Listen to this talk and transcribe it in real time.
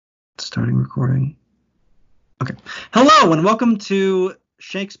Starting recording. Okay. Hello and welcome to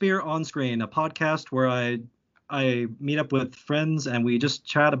Shakespeare on Screen, a podcast where I meet up with friends and we just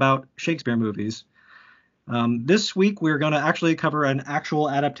chat about Shakespeare movies. This week we're going to actually cover an actual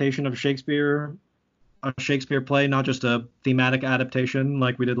adaptation of Shakespeare, a Shakespeare play, not just a thematic adaptation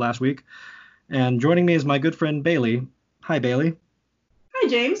like we did last week. And joining me is my good friend Bailey. Hi, Bailey. Hi,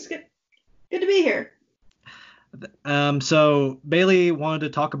 James. Good to be here. So Bailey wanted to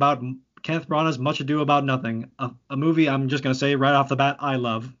talk about Kenneth Branagh's Much Ado About Nothing, a movie I'm just going to say right off the bat I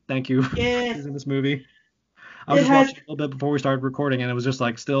love. Thank you for Yes. choosing this movie. I was just watching it a little bit before we started recording, and it was just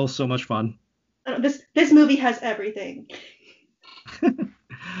like still so much fun. This movie has everything.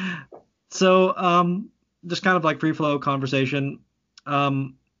 So, just kind of like free flow conversation.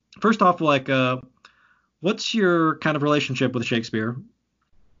 First off, like, what's your kind of relationship with Shakespeare?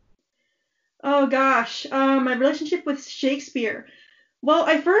 Oh gosh, my relationship with Shakespeare. Well,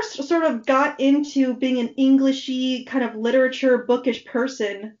 I first sort of got into being an Englishy kind of literature bookish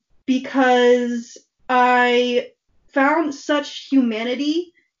person because I found such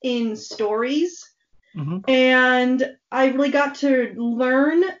humanity in stories. Mm-hmm. And I really got to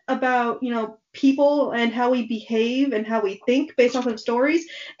learn about, people and how we behave and how we think based off of stories.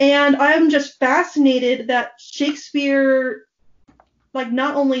 And I'm just fascinated that Shakespeare, like,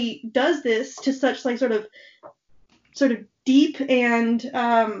 not only does this to such like sort of deep and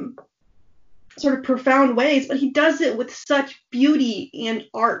sort of profound ways, but he does it with such beauty and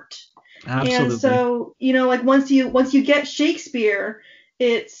art. Absolutely. And so, like once you get Shakespeare,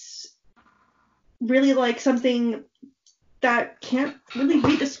 it's really like something that can't really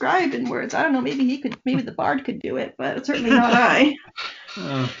be described in words. I don't know, maybe the bard could do it, but certainly not I.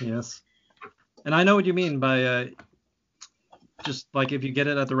 Yes. And I know what you mean by just like if you get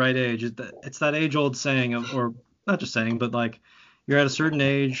it at the right age. It's that age-old saying or not just saying, but like you're at a certain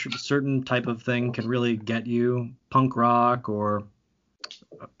age, a certain type of thing can really get you, punk rock or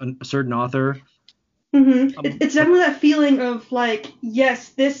a certain author. Mm-hmm. It's definitely that feeling of like, yes,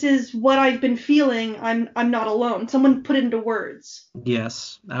 this is what I've been feeling. I'm not alone. Someone put it into words.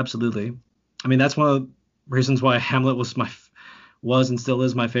 Yes, absolutely. I mean, that's one of the reasons why Hamlet was and still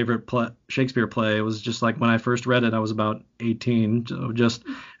is my favorite Shakespeare play. It was just like when I first read it, I was about 18. So just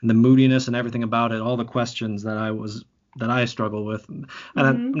and the moodiness and everything about it, all the questions that I struggle with. And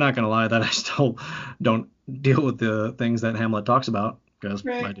I'm not gonna lie that I still don't deal with the things that Hamlet talks about because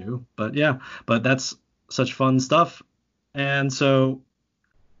Right. I do. But yeah, but that's such fun stuff. And so,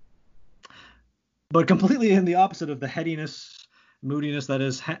 but completely in the opposite of the headiness, moodiness that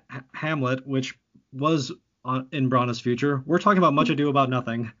is Hamlet, which was in Branagh's future. We're talking about Much Ado About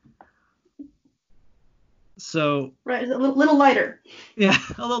Nothing. So right, a little lighter. Yeah,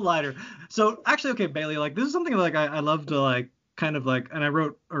 a little lighter. So actually, okay, Bailey, like this is something like I love to like kind of like, and I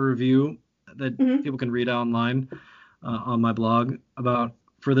wrote a review that people can read online on my blog about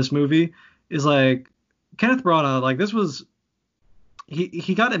for this movie. Is like Kenneth Branagh, like this was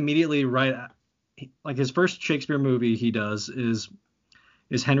he got immediately right. Like his first Shakespeare movie he does is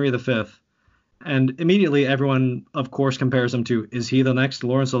Henry V. And immediately everyone, of course, compares him to, is he the next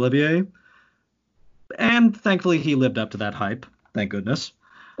Laurence Olivier? And thankfully he lived up to that hype. Thank goodness.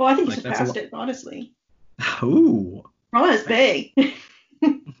 Well, I think he surpassed it, honestly. Ooh. Branagh's is big.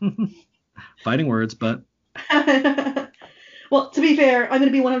 Fighting words, but... Well, to be fair, I'm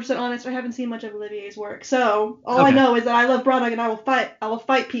going to be 100% honest. I haven't seen much of Olivier's work. So all I know is that I love Branagh and I will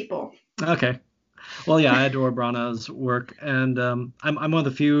fight people. Okay. Well, yeah, I adore Branagh's work, and I'm one of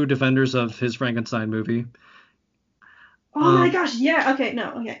the few defenders of his Frankenstein movie. Oh my gosh, yeah, okay,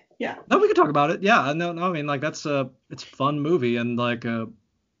 no, okay, yeah. No, we can talk about it. Yeah, no, I mean, like that's it's a fun movie, and like and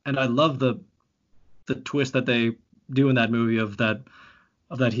I love the twist that they do in that movie of that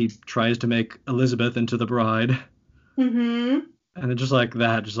he tries to make Elizabeth into the bride. Mm-hmm. And it's just like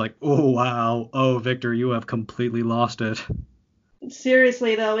that, just like, oh wow, oh Victor, you have completely lost it.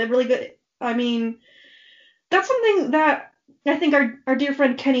 Seriously though, it really good. I mean, that's something that I think our dear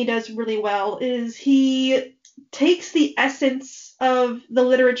friend Kenny does really well, is he takes the essence of the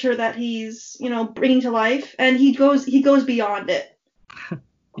literature that he's, bringing to life, and he goes beyond it.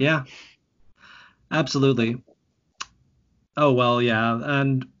 Yeah, absolutely. Oh, well, yeah.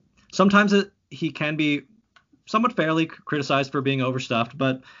 And sometimes he can be somewhat fairly criticized for being overstuffed,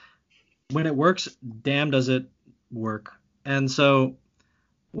 but when it works, damn does it work. And so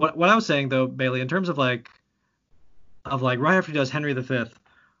what I was saying though, Bailey, in terms of like right after he does Henry V,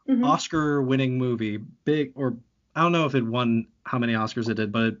 Oscar-winning movie, big, or I don't know if it won how many Oscars it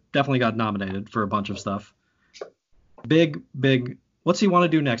did, but it definitely got nominated for a bunch of stuff. Big. What's he want to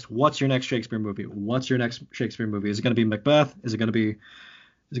do next? What's your next Shakespeare movie? Is it going to be Macbeth? Is it going to be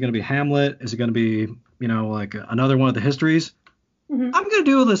Is it going to be Hamlet? Is it going to be, like another one of the histories? Hmm. I'm going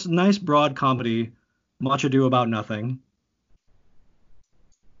to do this nice broad comedy, Much Ado About Nothing.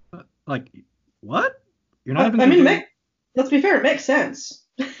 Like, what? You're not even I going mean, to do... let's be fair, it makes sense.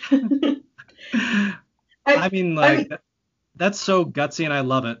 I I mean, I like, mean, that's so gutsy and I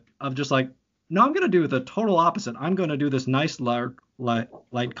love it. I'm just like, no, I'm going to do the total opposite. I'm going to do this nice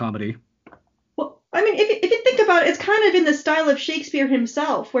light comedy. well, I mean, if you think about it, it's kind of in the style of Shakespeare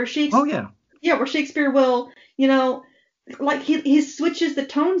himself, where Oh, yeah. Shakespeare will, like he switches the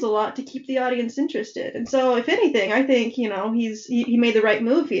tones a lot to keep the audience interested. And so, if anything, I think he made the right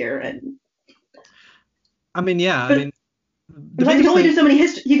move here. And I mean, yeah. I but mean, the besides, you can biggest only do thing... so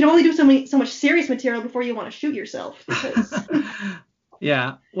many you can only do so much serious material before you want to shoot yourself because.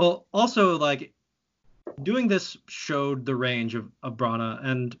 Yeah. Well, also, like, doing this showed the range of Brana.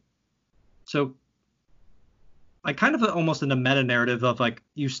 And so, like, kind of almost in a meta narrative of, like,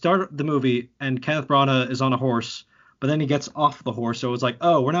 you start the movie and Kenneth Branagh is on a horse, but then he gets off the horse. So it's like,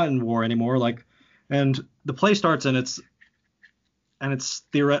 oh, we're not in war anymore. Like, and the play starts and it's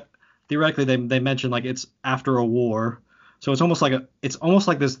theoretically they mention like it's after a war. So it's almost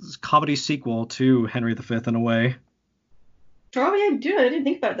like this comedy sequel to Henry V in a way. Oh yeah, dude, I didn't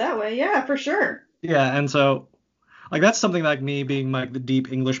think about it that way. Yeah, for sure. Yeah, and so like that's something like me being like the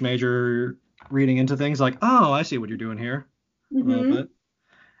deep English major reading into things like, oh, I see what you're doing here a little Mhm. bit.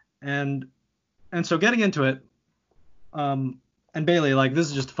 And so getting into it, and Bailey, like this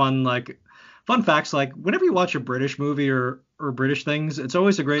is just fun facts. Like whenever you watch a British movie or British things, it's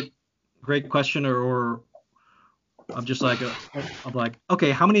always a great question or I'm just like I'm like,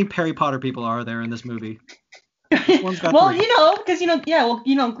 okay, how many Harry Potter people are there in this movie? This one's got Well, three. because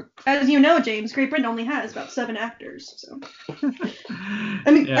as you know, James, Great Britain only has about 7 actors. So,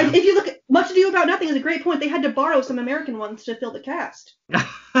 I mean, Yeah. if you look at Much Ado About Nothing is a great point. They had to borrow some American ones to fill the cast.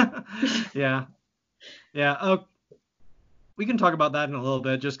 Yeah. Yeah. We can talk about that in a little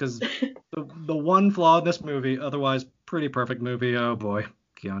bit, just because the one flaw in this movie, otherwise pretty perfect movie. Oh boy,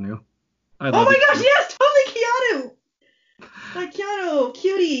 Keanu. I Oh love my you. gosh, yes, totally Keanu. Like Keanu,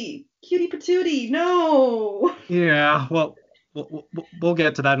 cutie patootie. No. Yeah. Well, we'll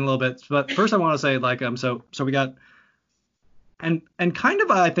get to that in a little bit, but first I want to say like so we got and kind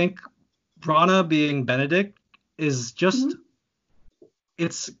of I think Brana being Benedict is just Mhm.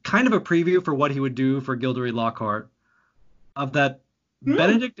 it's kind of a preview for what he would do for Gilderoy Lockhart. Of that, Mm.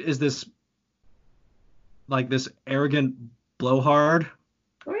 Benedict is this arrogant blowhard,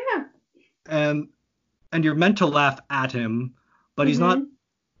 Oh yeah. and you're meant to laugh at him, but he's not Mhm.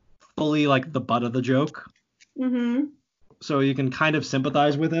 fully like the butt of the joke, Mhm. so you can kind of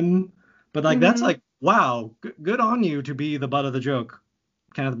sympathize with him. But like that's Mhm. like wow, good on you to be the butt of the joke,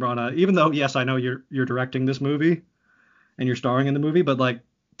 Kenneth Branagh. Even though yes, I know you're directing this movie and you're starring in the movie, but like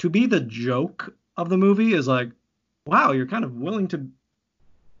to be the joke of the movie is like wow, you're kind of willing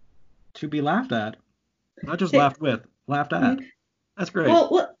to be laughed at, not just Hey, laughed with, laughed at. mhm. That's great.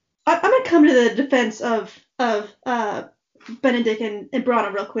 Well, I'm gonna come to the defense of Benedict and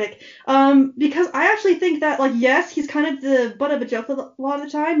Brana real quick. Because I actually think that like yes, he's kind of the butt of a joke a lot of the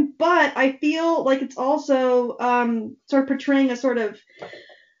time, but I feel like it's also sort of portraying a sort of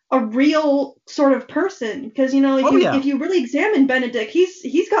a real sort of person because Oh yeah. if you really examine Benedict,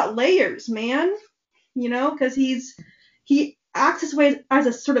 he's got layers, man. Because he acts this way as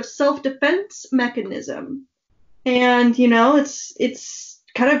a sort of self-defense mechanism, and it's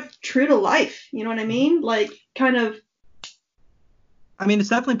kind of true to life. You know what I mean? Like kind of. I mean, it's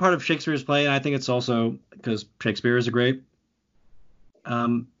definitely part of Shakespeare's play, and I think it's also because Shakespeare is a great.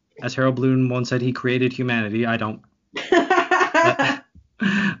 Um, as Harold Bloom once said, he created humanity. I don't,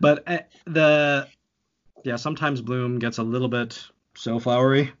 but the yeah, sometimes Bloom gets a little bit so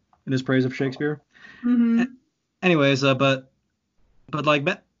flowery in his praise of Shakespeare. A- Mhm. Anyways, but like,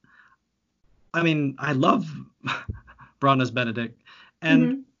 I mean, I love Branagh Benedict, and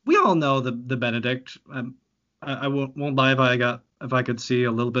Mhm. we all know the Benedict. I won't lie if I could see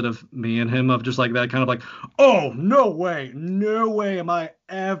a little bit of me in him of just like that kind of like, oh no way am I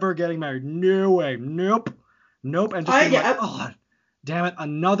ever getting married, no way, nope, and just I being like, yeah. oh damn it,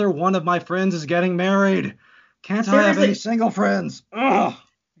 another one of my friends is getting married. Can't I have any Seriously, single friends? Ugh,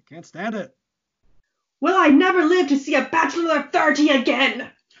 I can't stand it. will I never live to see a Bachelor of 30 again?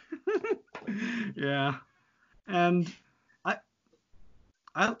 Yeah, and I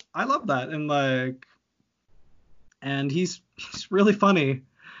I love that and like and he's really funny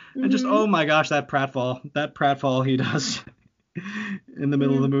and just oh Mhm. my gosh that pratfall he does in the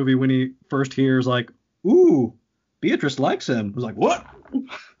middle of the Mhm. movie when he first hears like ooh Beatrice likes him. I was like what?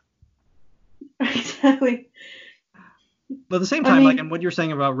 Exactly. But at the same I time, like, mean, and what you're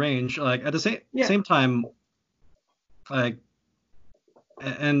saying about range, like at the yeah. same time, like,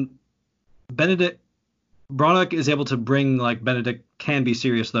 and Benedict Branagh is able to bring, like, Benedict can be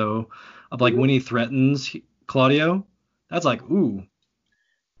serious though, of like when Mhm. he threatens Claudio, that's like, ooh,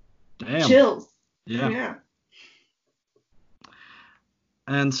 damn, Chills. yeah. Yeah.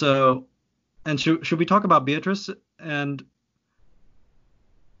 And so, and should we talk about Beatrice and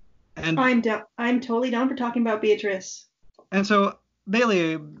and I'm down. I'm totally down for talking about Beatrice. and so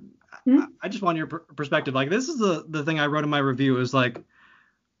Bailey, Hmm? I just want your perspective. Like, this is the thing I wrote in my review is like,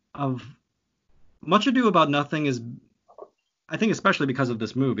 of Much Ado About Nothing is, I think, especially because of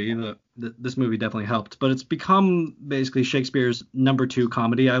this movie, this movie definitely helped, but it's become basically Shakespeare's number two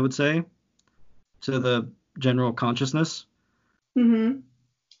comedy, I would say, to the general consciousness. Hmm.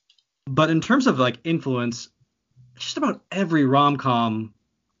 But in terms of like influence, just about every rom-com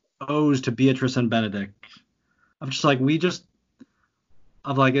owes to Beatrice and Benedict. I'm just like, we just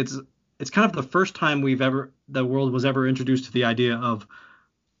of like it's kind of the first time the world was ever introduced to the idea of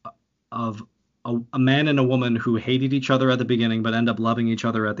a man and a woman who hated each other at the beginning but end up loving each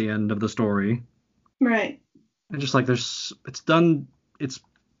other at the end of the story. Right. And just like, it's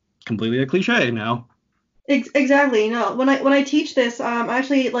completely a cliche now. Exactly. No, when I teach this, I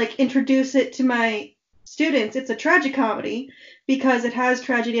actually like introduce it to my students. It's a tragic comedy because it has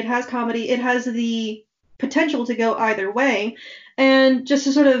tragedy, it has comedy, it has the potential to go either way. And just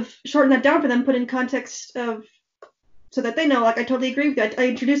to sort of shorten that down for them, put in context of so that they know, like I totally agree with you. I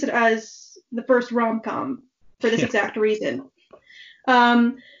introduce it as the first rom-com for this Yeah. exact reason.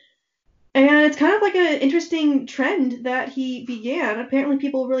 Um, and it's kind of like an interesting trend that he began. Apparently,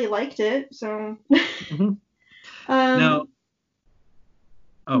 people really liked it. So, Hmm. Now, um,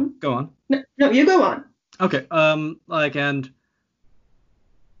 oh, go on. no, no, you go on. Okay. Like, and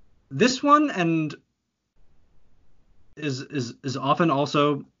this one and is often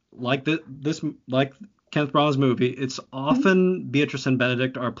also like this like Kenneth Branagh's movie. It's Mhm. often Beatrice and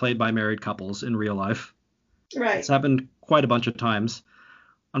Benedict are played by married couples in real life. It's Right. happened quite a bunch of times.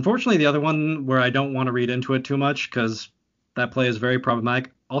 Unfortunately, the other one where I don't want to read into it too much because that play is very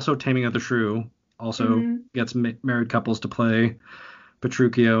problematic. Also, Taming of the Shrew also Hmm. gets married couples to play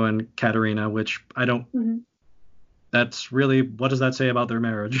Petruchio and Katerina, which I don't. Hmm. That's really, what does that say about their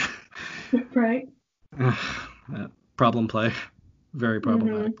marriage? Right. Problem play, very Hmm.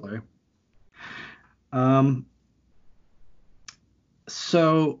 problematic play. Um,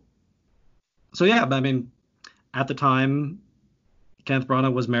 so so yeah, I mean, at the time, Kenneth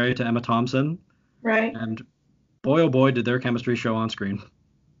Branagh was married to Emma Thompson, Right. and boy oh boy did their chemistry show on screen.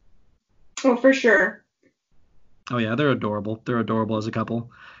 Oh, for sure. Oh yeah, they're adorable. They're adorable as a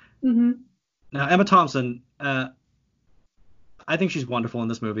couple. Hmm. Now Emma Thompson, I think she's wonderful in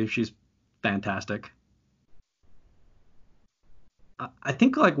this movie. She's fantastic. I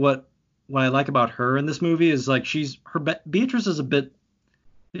think like what I like about her in this movie is like Beatrice is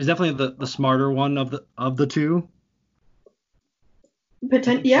is definitely the smarter one of the two. I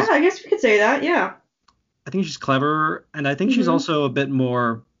think Yeah, I guess we could say that. Yeah. she's clever, and I think she's Hmm. also a bit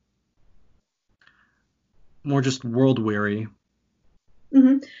more just world weary.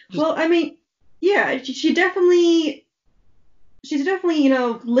 Hmm. Just Well, I mean, yeah, she's definitely,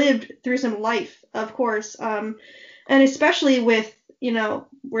 lived through some life, of course. And especially with,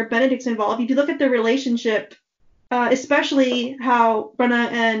 where Benedict's involved, if you look at the relationship, especially how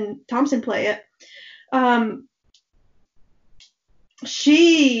Brenna and Thompson play it, um,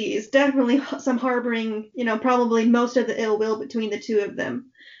 she is definitely some harboring, probably most of the ill will between the two of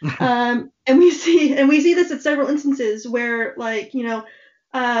them. And we see this at several instances where, like,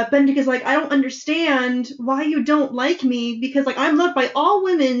 Benedict is like, I don't understand why you don't like me because, like, I'm loved by all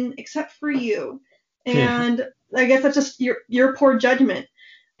women except for you, yeah, and I guess that's just your poor judgment.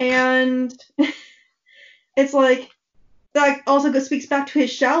 And it's like that also speaks back to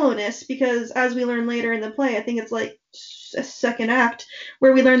his shallowness because, as we learn later in the play, I think it's like a second act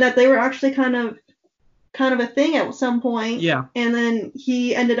where we learn that they were actually kind of a thing at some point, yeah. and then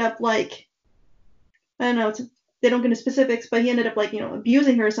he ended up like, I don't know, they don't get into specifics, but he ended up like,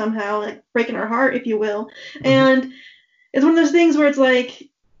 abusing her somehow, like breaking her heart, if you will. Hmm. And it's one of those things where it's like,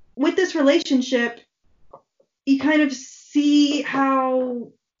 with this relationship, you kind of see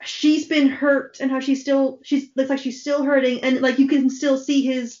how she's been hurt and how she's looks like she's still hurting, and like you can still see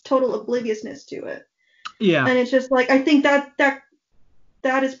his total obliviousness to it. Yeah, And it's just like, I think that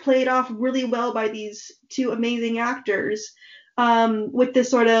is played off really well by these two amazing actors, with this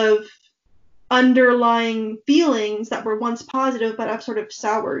sort of underlying feelings that were once positive but have sort of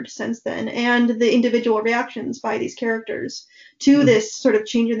soured since then, and the individual reactions by these characters to mhm, this sort of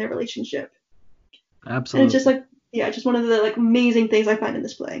change in their relationship. And it's just absolutely. like, yeah, just one of the like amazing things I find in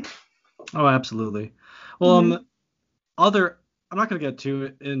this play. Oh, absolutely. Well, Hmm. other I'm not gonna get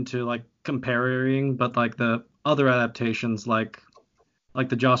too into like comparing, but like the other adaptations, like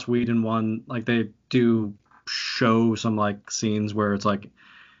the Joss Whedon one, like they do show some like scenes where it's like,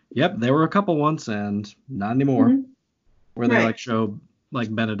 yep, there were a couple once and not anymore, Hmm. where they Right. like show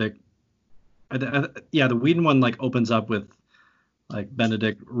like Benedict. Yeah, the Whedon one like opens up with like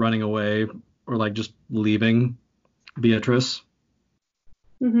Benedict running away or like just leaving Beatrice,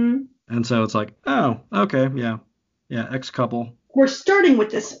 Hmm. and so it's like, oh, okay, yeah, yeah, ex couple. We're starting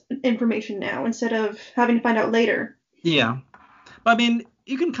with this information now instead of having to find out later. Yeah, but I mean,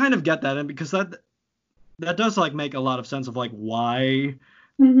 you can kind of get that in because that does like make a lot of sense of like why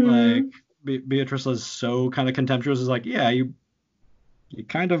like Hmm. Beatrice is so kind of contemptuous. Is like, yeah, you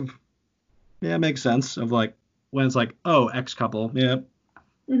kind of, yeah, it makes sense of like when it's like, oh, ex couple, yep,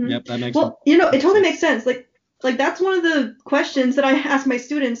 Hmm. yep, that makes Well, you know, it totally sense. makes sense. Like that's one of the questions that I ask my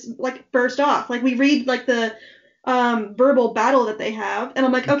students. Like first off, like we read like the verbal battle that they have, and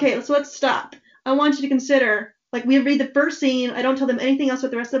I'm like, okay, so let's stop. I want you to consider. Like we read the first scene. I don't tell them anything else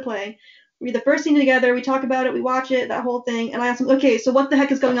about the rest of the play. We read the first scene together. We talk about it. We watch it. That whole thing, and I ask them, okay, so what the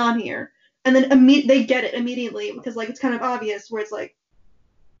heck is going on here? And then they get it immediately because like it's kind of obvious where it's like,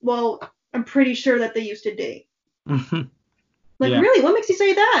 well, I'm pretty sure that they used to date. Like, Yeah, really? What makes you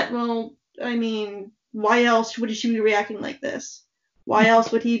say that? Well, I mean, why else would she be reacting like this? Why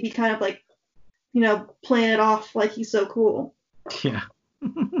else would he be kind of like, playing it off like he's so cool? yeah,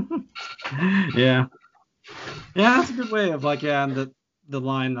 yeah, yeah. That's a good way of like, yeah, and the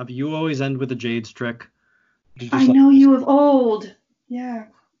line of you always end with a Jade's trick, which is I just like, know you of old. Yeah.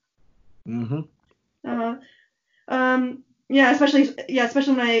 mm-hmm, Uh,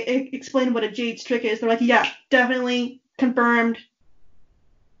 especially when I explain what a Jade's trick is. They're like, yeah, definitely confirmed.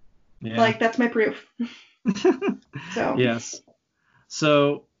 yeah, Like, that's my proof. So, yes.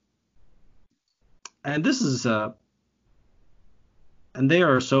 So, and this is and they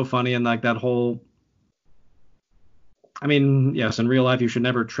are so funny and like that whole. I mean, yes, in real life you should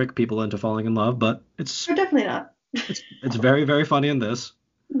never trick people into falling in love, but they're definitely not. it's very very funny in this.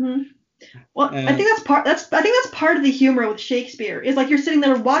 Hmm. Well, I And think I think that's part of the humor with Shakespeare. Is like you're sitting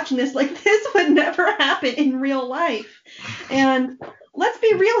there watching this, like this would never happen in real life. And let's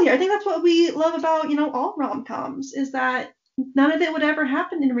be real here. I think that's what we love about, all rom-coms is that none of it would ever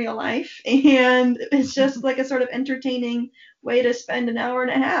happen in real life. And it's just like a sort of entertaining way to spend an hour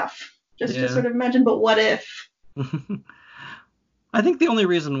and a half. Just to yeah. sort of imagine, but what if? I think the only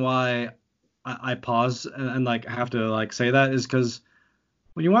reason why I pause and like have to like say that is because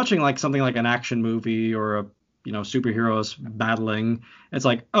when you're watching like something like an action movie or a superheroes battling, it's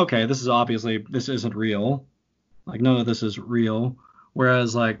like, okay, this isn't real. Like none of this is real.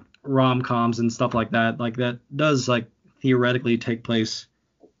 Whereas like rom-coms and stuff like that does like theoretically take place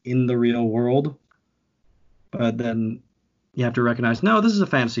in the real world, but then you have to recognize, no, this is a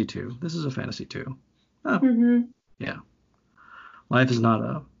fantasy too. This is a fantasy too. Oh, Hmm. yeah. Life is not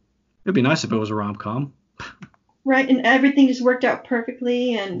a. It'd be nice if it was a rom-com. Right, and everything just worked out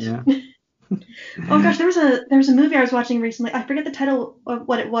perfectly. And Yeah. oh gosh, there was a movie I was watching recently. I forget the title of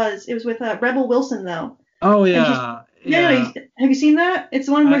what it was. It was with Rebel Wilson though, Oh and she's yeah, yeah. yeah. Have you seen that? It's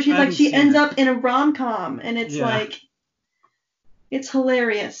the one where I she's like haven't she seen ends it. up in a rom com, and it's Yeah. like it's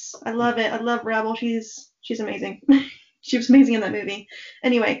hilarious. I love Yeah. it. I love Rebel. She's amazing. She was amazing in that movie.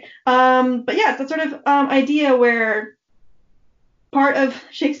 Anyway, but yeah, it's that sort of idea where part of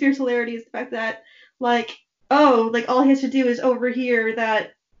Shakespeare's hilarity is the fact that like like all he has to do is overhear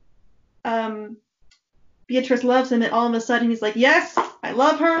that um Beatrice loves him, and all of a sudden he's like, yes, I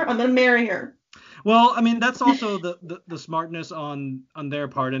love her. I'm gonna marry her. Well, I mean, that's also the smartness on their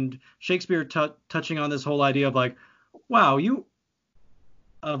part, and Shakespeare touching on this whole idea of like, wow, you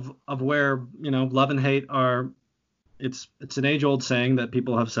of where love and hate are. It's an age old saying that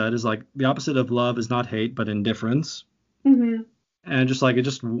people have said is like the opposite of love is not hate but indifference, Mm-hmm. and just like it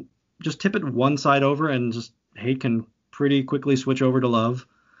just tip it one side over and just hate can pretty quickly switch over to love.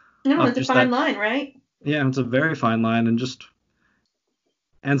 No, Of it's a just fine that, line, right? yeah, it's a very fine line,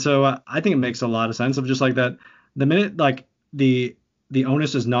 and so I think it makes a lot of sense of just like that. The minute like the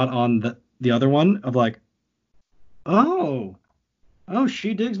onus is not on the other one of like, oh, oh,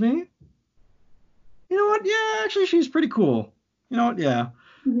 she digs me. You know what? Yeah, actually, she's pretty cool. You know what? Yeah.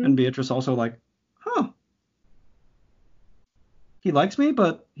 And Mm-hmm. Beatrice also like, huh, he likes me,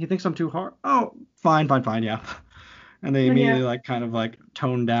 but he thinks I'm too hard. Oh, fine, fine, fine, yeah. And they And immediately yeah. like kind of like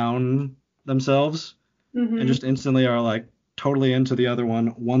tone down themselves and Mm-hmm. just instantly are like totally into the other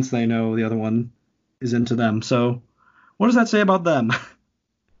one once they know the other one is into them. So what does that say about them?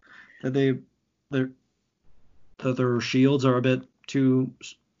 That they're their shields are a bit too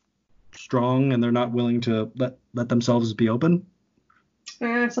strong and they're not willing to let themselves be open.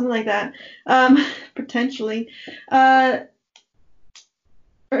 Something like that. Potentially.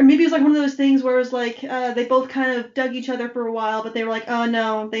 Or maybe it was like one of those things where it was like they both kind of dug each other for a while, but they were like, oh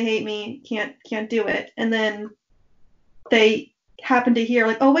no, they hate me, can't do it. And then they happened to hear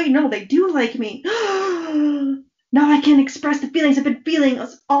like, oh wait, no, they do like me. Now I can express the feelings I've been feeling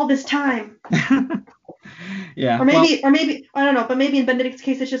all this time. Yeah. Or maybe I don't know, but maybe in Benedict's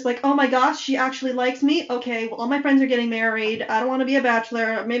case it's just like, oh my gosh, she actually likes me. Okay, well all my friends are getting married. I don't want to be a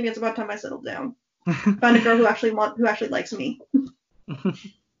bachelor. Maybe it's about time I settle down. Find a girl who actually likes me.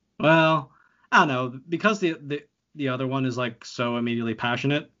 Well, I don't know, because the other one is like so immediately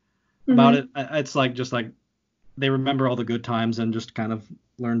passionate about it. It's like just like they remember all the good times and just kind of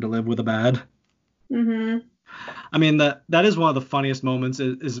learn to live with the bad. Mhm. I mean that is one of the funniest moments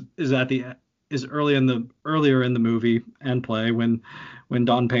is earlier in the movie and play when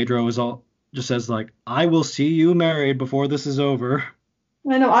Don Pedro is all just says like, I will see you married before this is over.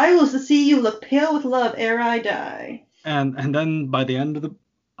 I know, I will see you look pale with love ere I die. And then by the end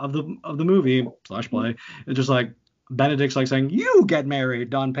of the movie / play, it's just like Benedict's like saying, you get married,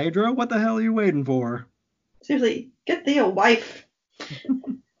 Don Pedro. What the hell are you waiting for? Seriously, get thee a wife.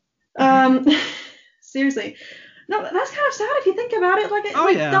 Seriously. No, that's kind of sad if you think about it.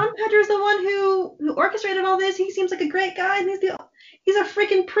 Yeah. Don Pedro's the one who orchestrated all this. He seems like a great guy, and he's a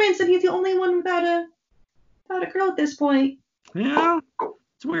freaking prince, and he's the only one without a girl at this point. Yeah,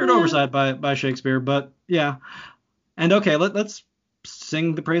 it's a weird oversight by Shakespeare, but yeah. And okay, let's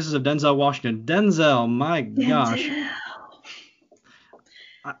sing the praises of Denzel Washington. Denzel, my gosh.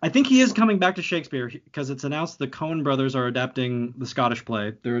 I think he is coming back to Shakespeare because it's announced the Coen brothers are adapting the Scottish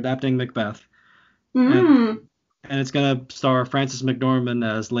play. They're adapting Macbeth. And it's going to star Frances McDormand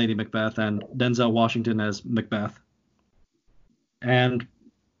as Lady Macbeth and Denzel Washington as Macbeth. And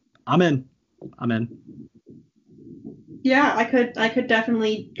I'm in. Yeah, I could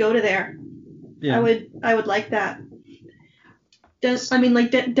definitely go to there. Yeah. I would like that.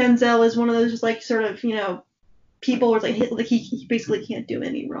 Denzel is one of those just like sort of, people where it's like he basically can't do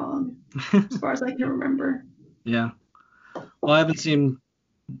any wrong as far as I can remember. Yeah. Well, I haven't seen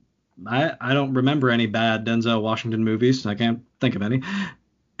I don't remember any bad Denzel Washington movies. I can't think of any.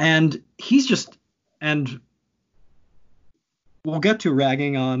 And he's just and we'll get to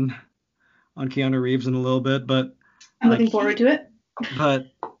ragging on Keanu Reeves in a little bit, but I'm looking forward to it. But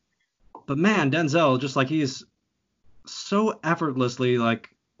man, Denzel, just like he's so effortlessly like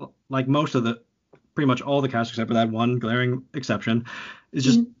most of the pretty much all the cast except for that one glaring exception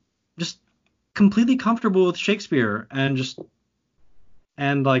is just completely comfortable with Shakespeare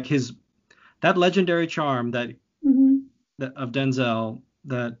and like his that legendary charm that of Denzel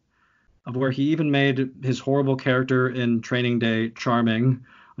that of where he even made his horrible character in Training Day charming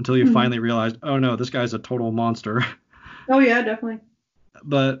until you finally realized, oh no, this guy's a total monster. Oh yeah, definitely.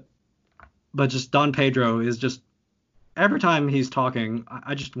 But just Don Pedro is just every time he's talking,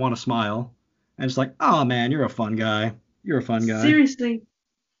 I just want to smile. And it's like, oh man, you're a fun guy. You're a fun guy. Seriously.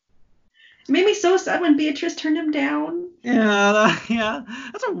 It made me so sad when Beatrice turned him down. Yeah.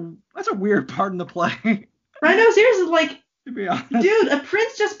 That's a weird part in the play. I know, seriously, like, to be honest. Dude, a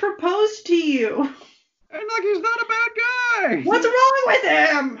prince just proposed to you. And like, he's not a bad guy. What's wrong with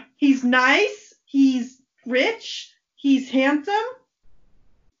him? He's nice. He's rich. He's handsome.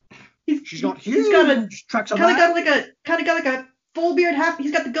 She's got huge tracks on kind of got like a full beard half.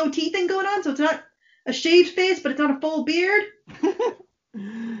 He's got the goatee thing going on, so it's not a shaved face, but it's not a full beard.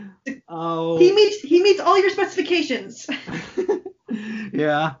 Oh. He meets all your specifications.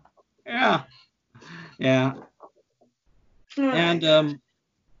 Yeah. And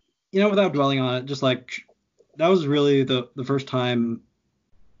without dwelling on it, just like that was really the first time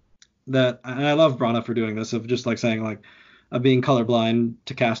that, and I love Branagh for doing this, of just like saying like of being colorblind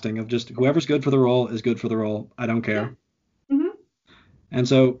to casting, of just whoever's good for the role is good for the role. I don't care. Yeah. Mm-hmm. And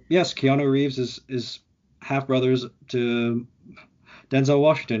so yes, Keanu Reeves is half brothers to Denzel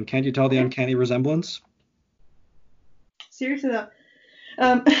Washington. Can't you tell the uncanny resemblance? Seriously though.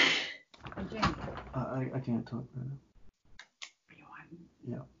 I can't talk right now.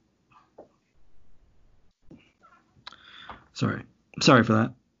 Yeah. Sorry for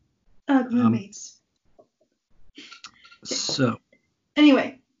that. Roommates. So.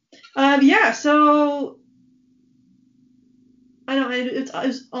 Anyway, so I don't. It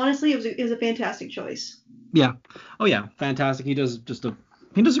was honestly, it was a fantastic choice. Yeah. Oh yeah, fantastic. He does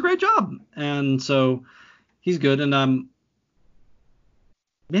a great job, and so he's good. And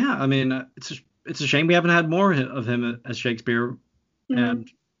yeah, I mean, it's a shame we haven't had more of him as Shakespeare. Mm-hmm. And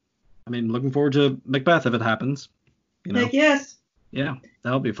I I mean, looking forward to Macbeth if it happens. You know, Heck yes. yeah,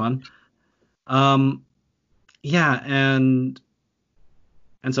 that'll be fun. Um, yeah, and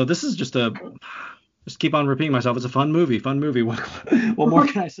so this is just keep on repeating myself. It's a fun movie, fun movie. What more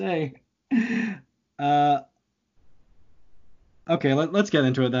can I say? Uh, okay, let's get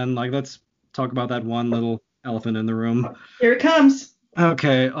into it then. Like, let's talk about that one little elephant in the room. Here it comes.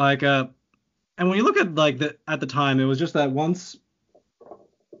 Okay, like, and when you look at like at the time, it was just that once,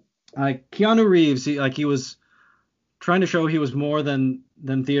 like Keanu Reeves, he was trying to show he was more than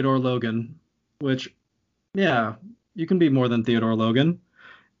Theodore Logan, which, yeah, you can be more than Theodore Logan,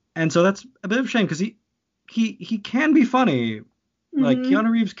 and so that's a bit of a shame because he can be funny. Like Mm-hmm. Keanu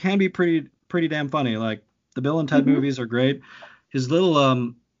Reeves can be pretty damn funny. Like the Bill and Ted Mm-hmm. movies are great. His little I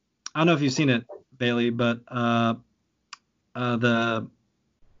don't know if you've seen it, Bailey, but the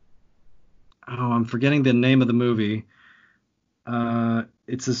I'm forgetting the name of the movie.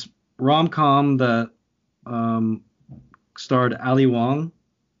 It's this rom-com that starred Ali Wong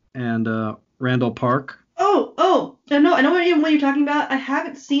and Randall Park. Oh, I know what you're talking about. I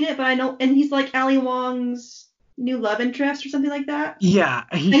haven't seen it, but I know, and he's like Ali Wong's new love interest or something like that. Yeah,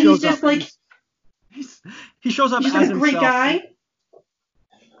 And he's just like he shows up he's just as like a great himself. guy.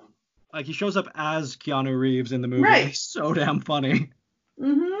 Like he shows up as Keanu Reeves in the movie. Right. He's so damn funny.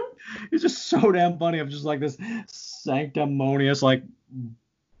 Mm-hmm. He's just so damn funny. Of just like this sanctimonious, like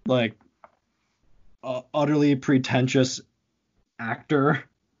utterly pretentious actor,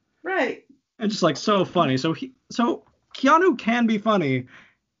 Right. and just like so funny. So Keanu can be funny.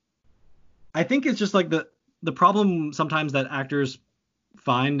 I think it's just like the problem sometimes that actors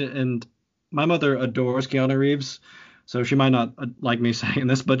find, and my mother adores Keanu Reeves, so she might not like me saying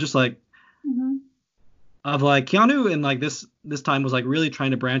this, but just like Mm-hmm. of like Keanu in like this time was like really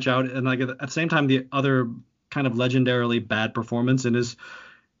trying to branch out, and like at the same time the other kind of legendarily bad performance in his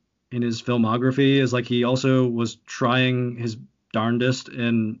filmography is like he also was trying his darndest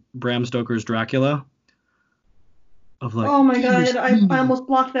in Bram Stoker's Dracula. Of like, Oh my god, I almost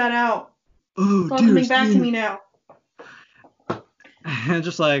blocked that out. Oh, It's all coming back to me now. And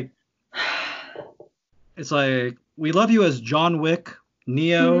just like, it's like, we love you as John Wick,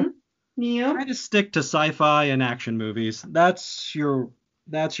 Neo. Mm-hmm. Neo. Try to stick to sci-fi and action movies. That's your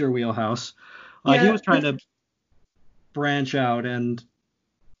wheelhouse. Like Yeah, he was trying to branch out and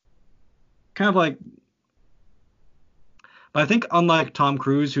kind of like, but I think unlike Tom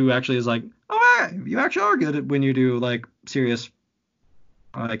Cruise, who actually is like, oh, hey, you actually are good at when you do like serious,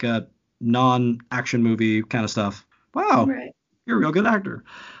 like a non-action movie kind of stuff. Wow, right. you're a real good actor.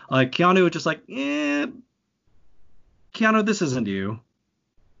 Like Keanu was just like, Keanu, this isn't you.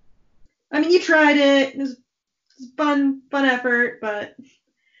 I mean, you tried it. It was fun effort, but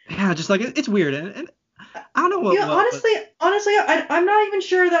Yeah, just like it's weird, and I don't know what. you know, honestly, I'm not even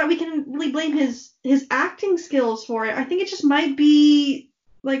sure that we can really blame his acting skills for it. I think it just might be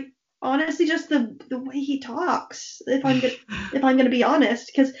like honestly just the way he talks. If I'm gonna be honest,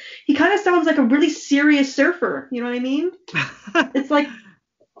 because he kind of sounds like a really serious surfer. You know what I mean? It's like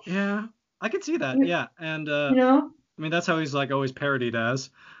Yeah, I could see that. Yeah, and you know. I mean that's how he's like always parodied as.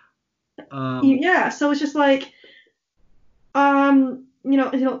 Yeah, so it's just like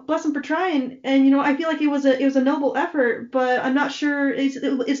bless him for trying, and I feel like it was a noble effort, but I'm not sure it's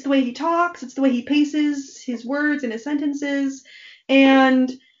the way he talks, it's the way he paces his words and his sentences,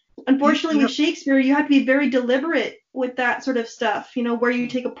 and unfortunately with Shakespeare you have to be very deliberate with that sort of stuff, where you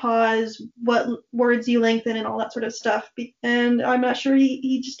take a pause, what words you lengthen, and all that sort of stuff, and I'm not sure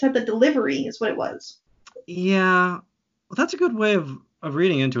he just had the delivery is what it was. Yeah, well, that's a good way of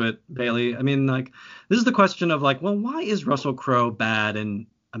reading into it, Bailey. I mean, like, this is the question of like, well, why is Russell Crowe bad in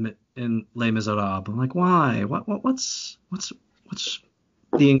Les Miserables? I'm like, why? What's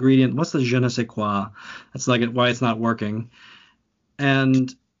the ingredient? What's the je ne sais quoi? That's like why it's not working.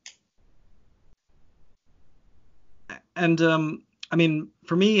 And I mean,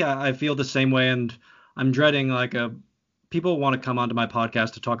 for me, I feel the same way, and I'm dreading like people want to come onto my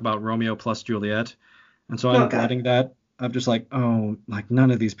podcast to talk about Romeo plus Juliet, and so I'm dreading that. I'm just like, oh, like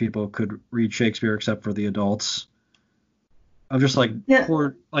none of these people could read Shakespeare except for the adults. I'm just like,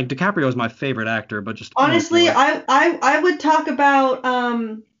 poor, like DiCaprio is my favorite actor, but just honestly, I would talk about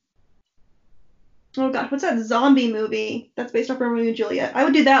oh gosh, what's that zombie movie that's based off Romeo and Juliet? I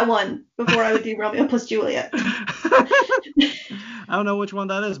would do that one before I would do Romeo plus Juliet. I don't know which one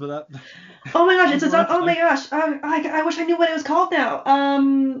that is, but that. Oh my gosh, oh my gosh, I wish I knew what it was called now.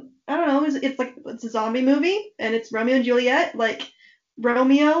 I don't know. It's a zombie movie, and it's Romeo and Juliet. Like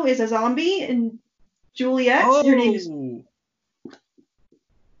Romeo is a zombie, and Juliet, her name is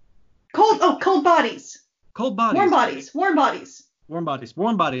Cold Bodies. Cold Bodies. Warm Bodies. Warm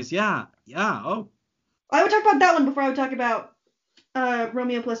Bodies. Yeah. Oh, I would talk about that one before I would talk about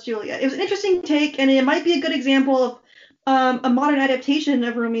Romeo plus Juliet. It was an interesting take, and it might be a good example of a modern adaptation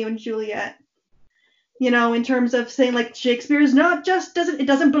of Romeo and Juliet. You know, in terms of saying like Shakespeare is not just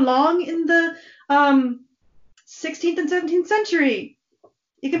doesn't belong in the 16th and 17th century.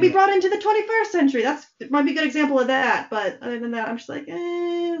 It can be brought into the 21st century. It might be a good example of that. But other than that, I'm just like,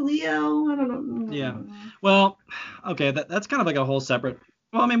 Leo, I don't know. Yeah. Well, okay, that's kind of like a whole separate.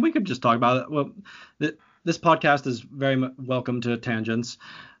 Well, I mean, we could just talk about it. Well, this podcast is very welcome to tangents.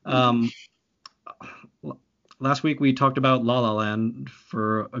 Last week we talked about La La Land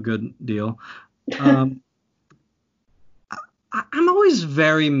for a good deal. I'm always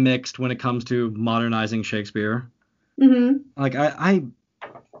very mixed when it comes to modernizing Shakespeare. Mm-hmm. Like I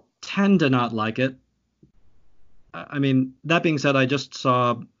tend to not like it. I mean, that being said, I just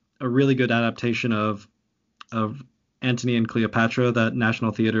saw a really good adaptation of Antony and Cleopatra that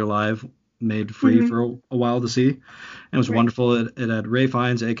National Theatre Live made free for a while to see. And it was wonderful. It had Ray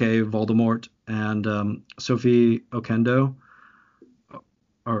Fiennes, aka Voldemort, and Sophie Oquendo,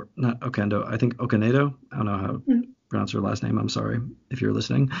 or not Oquendo, I think Okonedo. I don't know how to pronounce her last name. I'm sorry if you're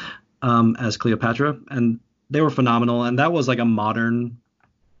listening. As Cleopatra, and they were phenomenal. And that was like a modern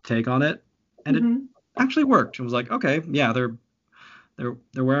take on it, and it actually worked. It was like, okay, yeah, they're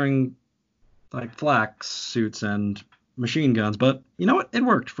wearing like flak suits and machine guns, but you know what? It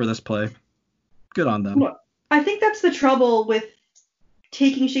worked for this play. Good on them. Well, I think that's the trouble with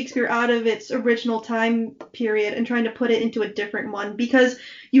taking Shakespeare out of its original time period and trying to put it into a different one, because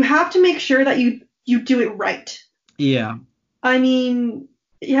you have to make sure that you do it right. Yeah. I mean,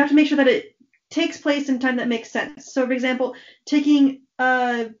 you have to make sure that it takes place in time that makes sense. So, for example, taking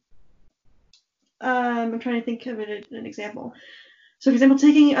I'm trying to think of an example. So, for example,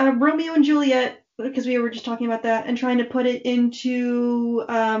 taking Romeo and Juliet, because we were just talking about that, and trying to put it into,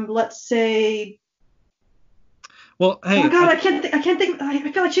 let's say. Well, hey. Oh God, I can't think. I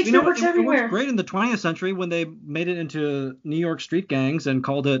feel like Shakespeare works everywhere. It worked great in the 20th century when they made it into New York street gangs and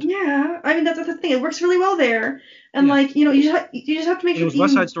called it. Yeah, I mean that's the thing. It works really well there, and like you just have to make sure. It was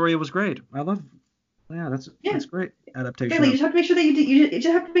West Side Story. It was great. I love. Yeah, that's great adaptation. Exactly. You just have to make sure that you just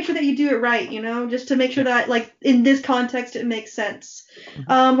have to make sure that you do it right, just to make sure that like in this context it makes sense.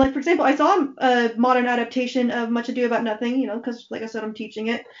 Like for example, I saw a modern adaptation of Much Ado About Nothing, because like I said, I'm teaching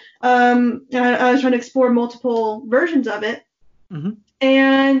it. And I was trying to explore multiple versions of it,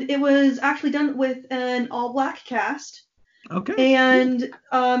 and it was actually done with an all-black cast. Okay. And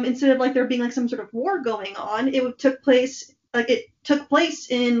instead of like there being like some sort of war going on, it took place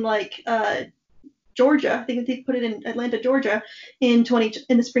in like Georgia. I think they put it in Atlanta, Georgia, in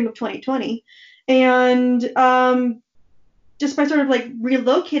the spring of 2020, and just by sort of like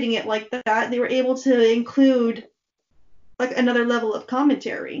relocating it like that, they were able to include like another level of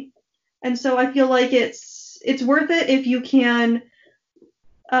commentary, and so I feel like it's worth it if you can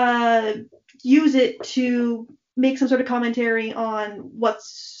use it to make some sort of commentary on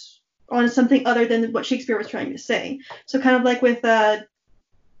something other than what Shakespeare was trying to say. So kind of like with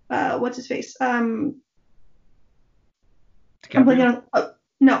what's his face? I'm thinking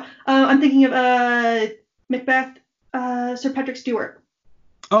of Macbeth, Sir Patrick Stewart.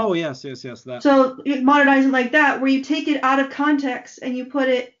 Oh yes, that. So you modernize it like that, where you take it out of context and you put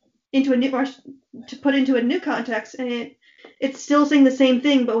it into a new context, and it's still saying the same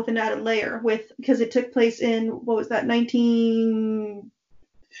thing but with an added layer, because it took place in, what was that, 1950s?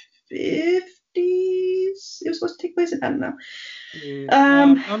 It was supposed to take place in, I don't know.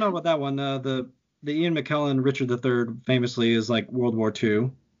 I don't know about that one. The Ian McKellen Richard III famously is like World War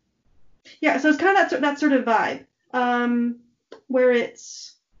II. Yeah, so it's kind of that sort of vibe, where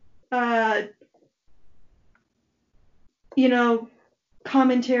it's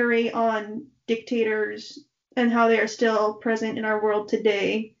commentary on dictators and how they are still present in our world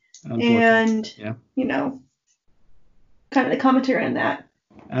today, and kind of the commentary on that.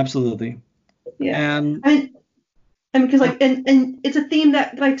 Absolutely. Yeah. And because and it's a theme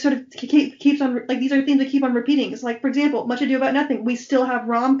that like sort of keeps on, like these are themes that keep on repeating. It's like, for example, Much Ado About Nothing. We still have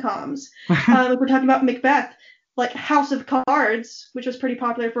rom-coms. If we're talking about Macbeth, like House of Cards, which was pretty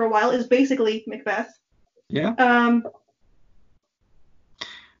popular for a while, is basically Macbeth. Yeah.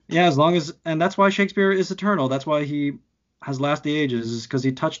 Yeah, and that's why Shakespeare is eternal. That's why he has lasted the ages, is because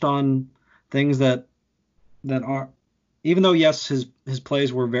he touched on things that are, even though yes, his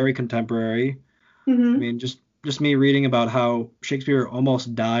plays were very contemporary. I mean, just me reading about how Shakespeare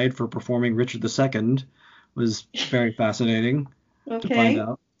almost died for performing Richard II was very fascinating to find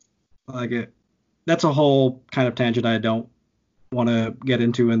out. Like that's a whole kind of tangent I don't want to get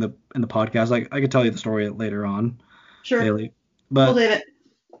into in the podcast. Like I could tell you the story later on. Sure. Bailey. We'll But save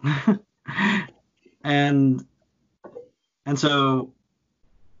it. and and so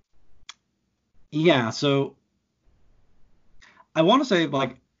yeah, so I want to say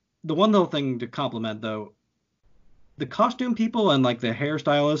like the one little thing to compliment though, the costume people and like the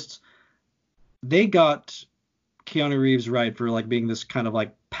hairstylists, they got Keanu Reeves right for like being this kind of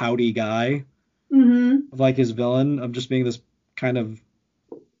like pouty guy, Mm-hmm. of like his villain, of just being this kind of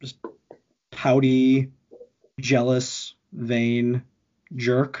just pouty, jealous, vain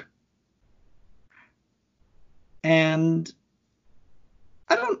jerk. And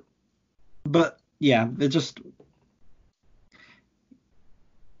I don't, but yeah, it just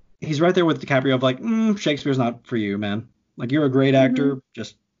he's right there with DiCaprio of like, Shakespeare's not for you, man. Like you're a great Mm-hmm. actor,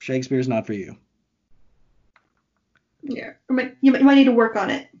 just Shakespeare's not for you. Yeah. You might need to work on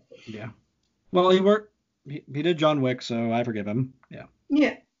it. Yeah. Well, he worked. He did John Wick, so I forgive him. Yeah.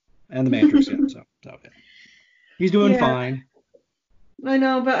 Yeah. And The Matrix, yeah. So yeah. He's doing Yeah. fine. I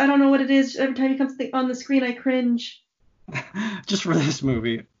know, but I don't know what it is. Every time he comes on the screen, I cringe. Just for this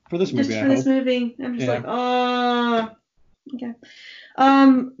movie. For this movie, Just I for this hope. movie, I'm just like, Yeah. oh. Okay.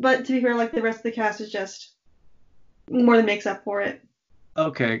 But to be fair, like the rest of the cast is just more than makes up for it.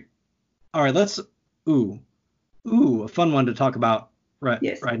 Okay. All right. Let's. Ooh. A fun one to talk about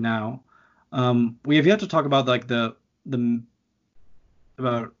Yes. right now. We have yet to talk about like the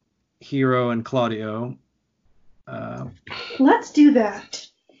about Hero and Claudio. Let's do that.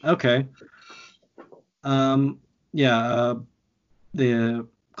 Okay. Yeah. The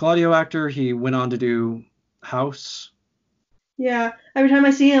Claudio actor, he went on to do House. Yeah. Every time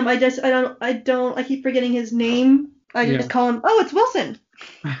I see him, I keep forgetting his name. I Yeah. just call him, oh, it's Wilson.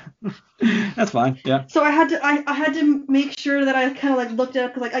 That's fine. Yeah. So I had to make sure that I kind of like looked it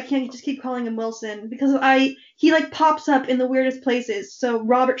up because like I can't just keep calling him Wilson because he like pops up in the weirdest places. So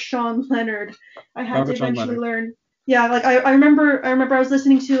Robert Sean Leonard, I had to Robert Sean eventually Leonard. learn. Yeah, like I remember I was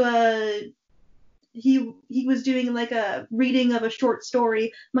listening to he was doing like a reading of a short story.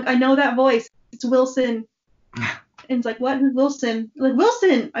 I'm like, I know that voice. It's Wilson. And it's like, what? Who's Wilson? I'm like,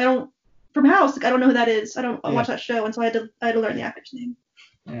 Wilson. I don't from House. Like I don't know who that is. I don't watch that show, and so I had to learn the actor's name.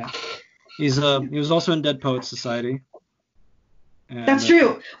 Yeah. He was also in Dead Poets Society. And, That's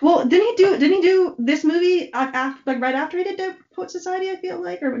true. Well, didn't he do this movie after like right after he did Dead Poet Society? I feel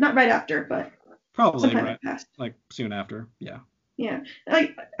like, or not right after, but Probably sometime right. past. Like soon after. Yeah. Yeah.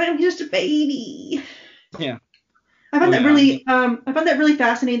 Like I'm just a baby. Yeah. I found that yeah. really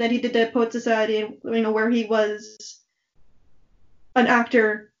fascinating that he did Dead Poet Society and where he was an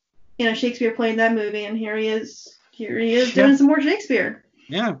actor in a Shakespeare play in that movie, and here he is doing some more Shakespeare.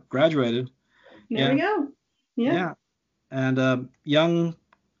 Yeah, graduated. There we go. Yeah. And a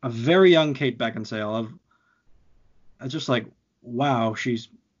very young Kate Beckinsale. Just like, wow, she's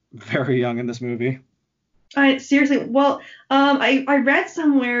very young in this movie. Seriously, well, I read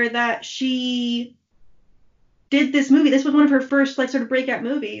somewhere that she did this movie. This was one of her first like sort of breakout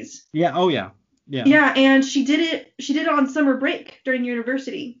movies. Yeah. Oh yeah. Yeah. Yeah, and she did it on summer break during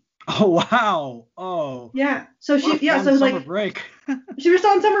university. Oh wow. Oh. Yeah. So summer like break. She was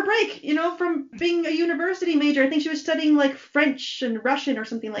on summer break, from being a university major. I think she was studying like French and Russian or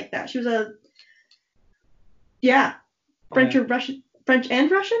something like that. She was French or Russian, French and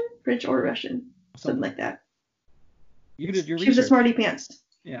Russian, French or Russian, something like that. You did your research. She was a smarty pants.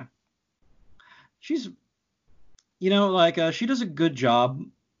 Yeah. She's, she does a good job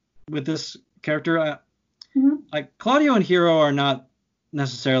with this character. Like Claudio and Hero are not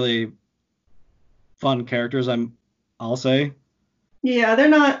necessarily fun characters. I'll say. Yeah, they're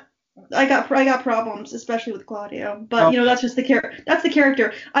not. I got problems, especially with Claudio. But that's just that's the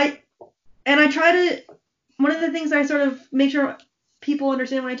character. I try to. One of the things I sort of make sure people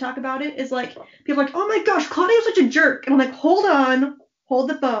understand when I talk about it is like people are like, oh my gosh, Claudio's such a jerk, and I'm like, hold on,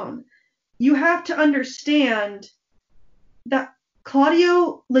 hold the phone. You have to understand that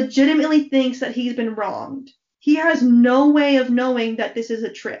Claudio legitimately thinks that he's been wronged. He has no way of knowing that this is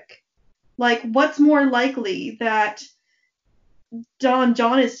a trick. Like, what's more likely that John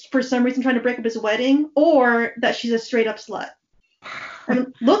is for some reason trying to break up his wedding, or that she's a straight up slut? I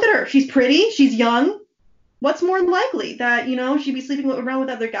mean, look at her. She's pretty. She's young. What's more likely that she'd be sleeping around with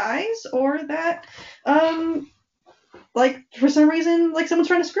other guys, or that like for some reason like someone's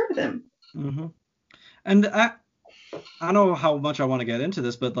trying to screw with him? Mm-hmm. And I don't know how much I want to get into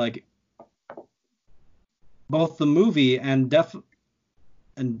this, but like both the movie and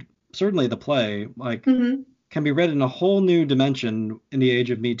certainly the play like can be read in a whole new dimension in the age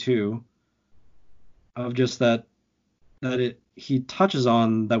of Me Too, of just that he touches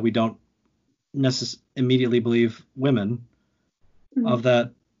on that we don't immediately believe women, of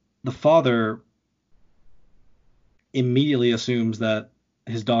that the father immediately assumes that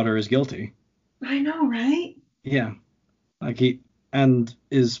his daughter is guilty. I know, right? Yeah, like he and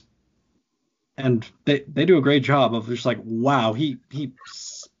is and they do a great job of just like, wow,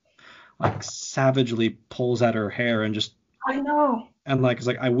 like savagely pulls at her hair and just I know. and like is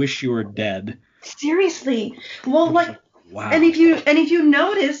like, I wish you were dead. Seriously. Well, I'm just like, like, and wow. if you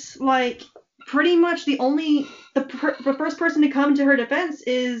notice, like, pretty much the first person to come to her defense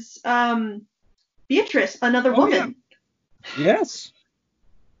is Beatrice, another Oh yeah. woman. Yes. Wow.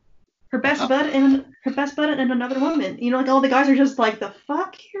 Her best bud and another woman. You know, like all the guys are just like, the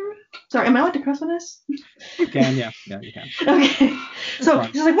fuck here. Sorry, am I allowed to cuss on this? You can, yeah. Yeah, you can. Okay. It's So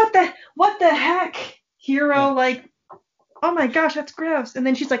fine. he's like, what the heck, Yeah. hero? Like, oh my gosh, that's gross. And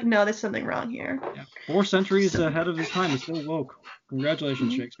then she's like, no, there's something wrong here. Yeah. 4 centuries So, ahead of his time. He's still woke.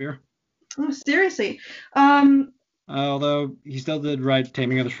 Congratulations, Shakespeare. oh, seriously. Um, Although he still did write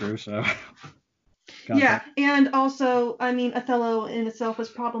Taming of the Shrew, so got yeah, that. and also, I mean, Othello in itself was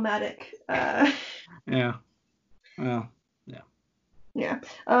problematic. Yeah. Well, yeah. Yeah.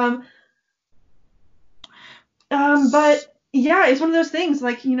 But yeah, it's one of those things.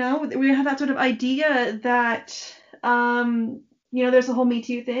 Like, you know, we have that sort of idea that, there's the whole Me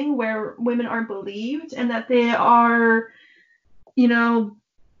Too thing where women aren't believed and that they are, you know,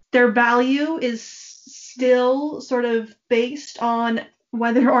 their value is still sort of based on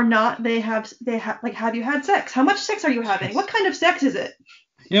whether or not they have like, have you had sex? How much sex are you having? Yes. What kind of sex is it?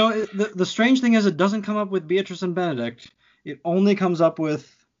 The strange thing is it doesn't come up with Beatrice and Benedict. It only comes up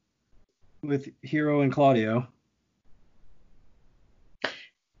with Hero and Claudio.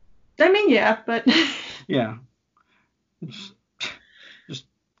 I mean, yeah, but Yeah. Just, just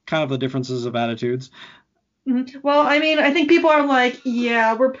kind of the differences of attitudes. well, I mean, I think people are like,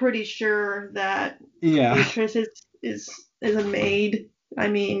 yeah, we're pretty sure that Yeah. Beatrice is a maid. I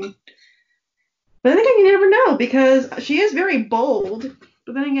mean, but then again, you never know because she is very bold.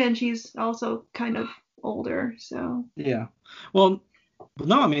 But then again, she's also kind of older, so. Yeah. Well,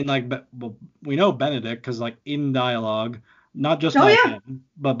 no, I mean like, well, we know Benedict because like in dialogue, not just Oh by yeah, him,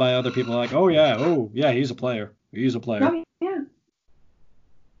 but by other people, like, oh yeah, he's a player. He's a player. oh yeah, yeah,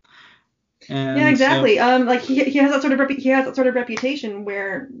 And so, exactly. Like he has that sort of he has that sort of reputation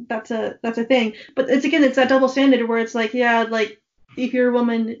where that's a thing. But it's that double standard where it's like, yeah, like if you're a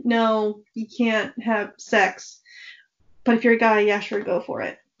woman, no, you can't have sex. But if you're a guy, yeah, sure, go for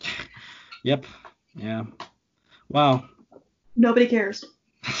it. yep. Yeah. Wow. Nobody cares.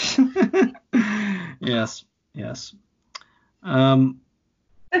 Yes. Yes. Um,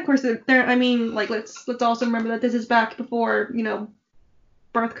 Of course, I mean, like let's also remember that this is back before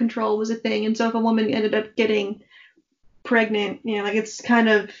birth control was a thing, and so if a woman ended up getting pregnant, like it's kind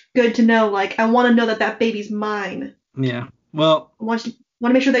of good to know, like I want to know that that baby's mine. yeah. Well, I want to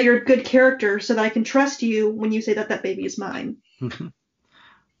make sure that you're a good character so that I can trust you when you say that that baby is mine.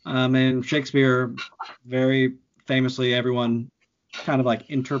 and Shakespeare, very famously, everyone kind of like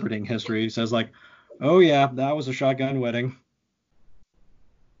interpreting history says like, oh yeah, that was a shotgun wedding.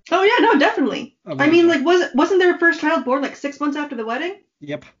 Oh yeah, no, definitely. I I mean, mean, like, like wasn't their first child born like 6 months after the wedding?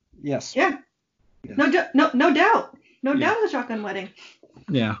 yep. Yes. Yeah, Yes. no doubt, no Yeah. doubt it was a shotgun wedding.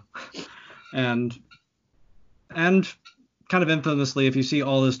 Yeah. And and kind of infamously, if you see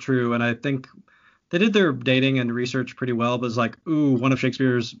all is true, and I think they did their dating and research pretty well, but it's like, ooh, one of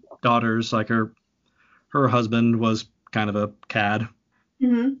Shakespeare's daughters, like her husband was kind of a cad,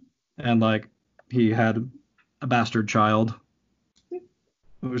 Mm-hmm. and like he had a bastard child. It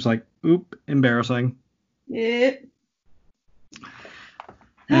was like, oop, embarrassing. Yeah.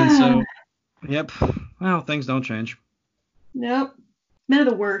 And so, yep. Well, things don't change. Nope. Men are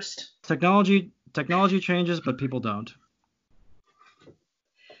the worst. Technology changes, but people don't.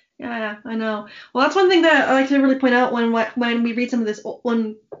 Yeah, I know. Well, that's one thing that I like to really point out when we read some of this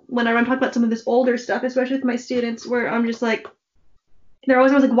when I'm talking about some of this older stuff, especially with my students, where I'm just like, they're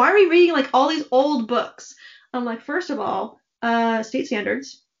always like, why are we reading like all these old books? I'm like, first of all, state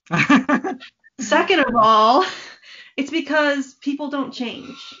standards. Second of all, it's because people don't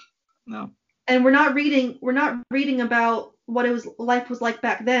change. No. And we're not reading about what life was like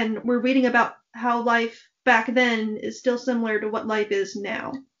back then. We're reading about how life back then is still similar to what life is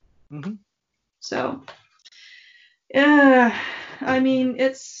now. Mm-hmm. So, yeah, I mean,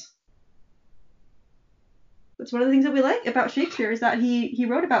 it's one of the things that we like about Shakespeare is that he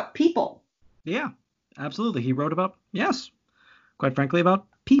wrote about people. Yeah, absolutely. He wrote about, yes, quite frankly, about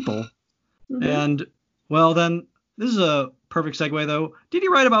people. Mm-hmm. And, well, then, this is a perfect segue, though. Did he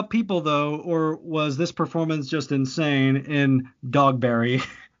write about people, though, or was this performance just insane in Dogberry?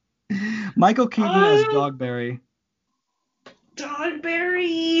 Michael Keaton as Dogberry.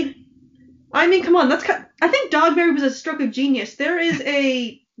 Dogberry. I mean, come on, I think Dogberry was a stroke of genius. There is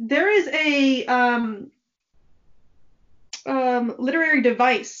a literary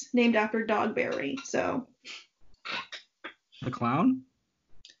device named after Dogberry. So The clown?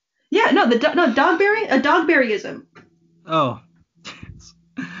 yeah, no, no Dogberry, a Dogberryism. Oh.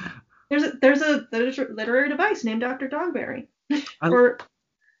 There's a literary device named after Dogberry, I, or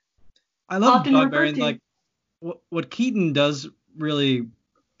I love often Dogberry, referred and to. like what Keaton does really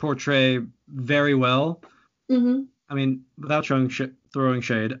portray very well. Hmm. I mean, without throwing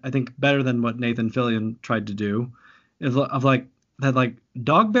shade, I think better than what Nathan Fillion tried to do, is of like that like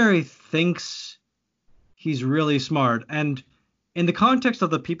Dogberry thinks he's really smart, and in the context of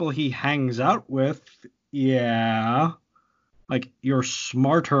the people he hangs out with, yeah, like you're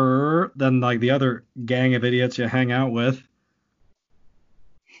smarter than like the other gang of idiots you hang out with,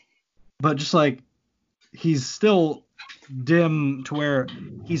 but just like he's still dim to where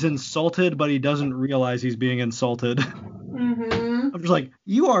he's insulted, but he doesn't realize he's being insulted. Hmm. I'm just like,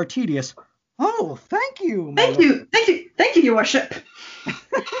 you are tedious. Oh, thank you, my Thank lord. you, thank you, thank you, Your Worship.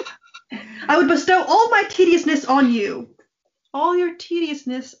 I would bestow all my tediousness on you. All your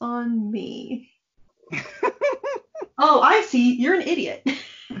tediousness on me. Oh, I see. You're an idiot.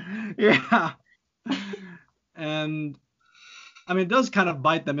 Yeah. And I mean, it does kind of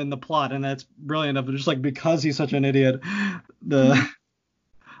bite them in the plot, and that's brilliant. Of just like because he's such an idiot, the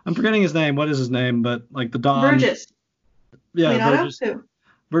I'm forgetting his name. What is his name? But like the Don, Burgess. yeah, Leonardo? Who?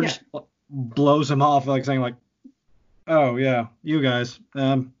 Burgess blows him off, like saying like, "Oh yeah, you guys,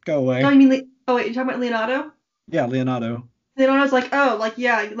 go away." Oh, you mean oh wait, you're talking about Leonardo? Yeah, Leonardo. Leonardo's like, oh, like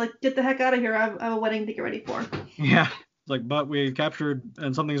yeah, like get the heck out of here. I have a wedding to get ready for. Yeah, it's like, but we captured,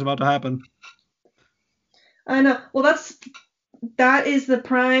 and something's about to happen. I know. Well, that is the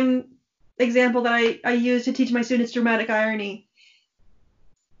prime example that I use to teach my students dramatic irony.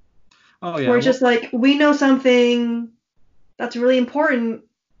 Oh yeah, Where it's just like we know something that's really important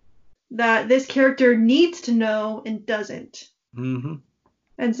that this character needs to know and doesn't. Mm-hmm.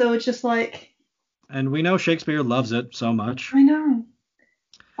 And so it's just like. And we know Shakespeare loves it so much. I know.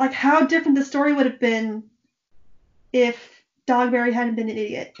 Like how different the story would have been if Dogberry hadn't been an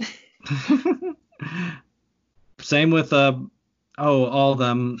idiot. Same with all of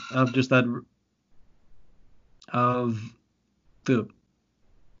them of just that of the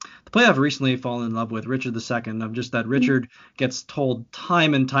play I've recently fallen in love with, Richard II, of just that Richard gets told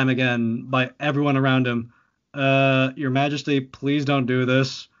time and time again by everyone around him, Your Majesty, please don't do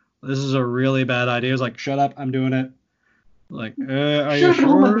this. This is a really bad idea. It's like, shut up, I'm doing it. Like, are you sure?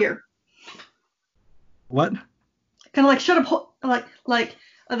 Hold my beer. What? Kind of like, shut up, like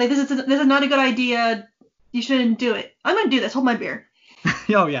this is not a good idea. You shouldn't do it. I'm gonna do this. Hold my beer.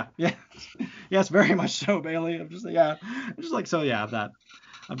 Oh yeah, yes, very much so, Bailey. I'm just like so yeah that.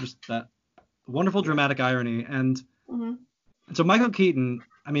 Of just that wonderful dramatic irony, and so Michael Keaton.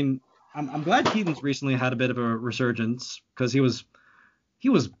 I mean, I'm glad Keaton's recently had a bit of a resurgence because he was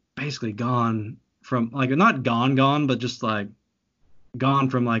basically gone from like not gone, but just like gone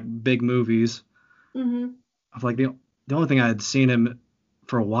from like big movies. Of like the only thing I had seen him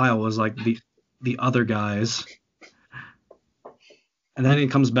for a while was like the Other Guys, and then he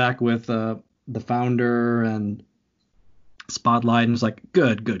comes back with The Founder and Spotlight, and it's like,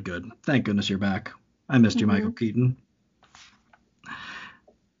 good. Thank goodness you're back. I missed you, Michael Keaton.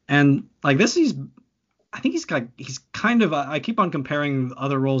 And like this, I think he's kind of. I keep on comparing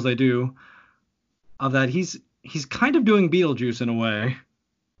other roles they do. Of that, he's kind of doing Beetlejuice in a way.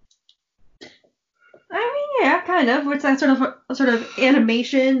 I mean, yeah, kind of. It's that sort of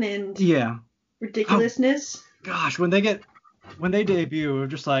animation and ridiculousness. Oh, gosh, when they debut,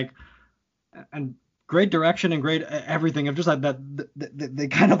 just like and. Great direction and great everything of just like that they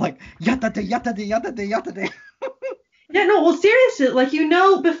kind of like yatta. Yeah, no, well seriously, like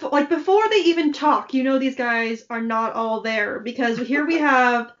before they even talk, these guys are not all there because here we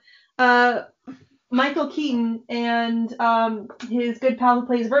have Michael Keaton and his good pal who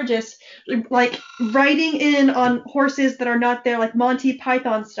plays Burgess like riding in on horses that are not there, like Monty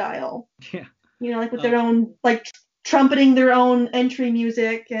Python style. Yeah. Like with their own like trumpeting their own entry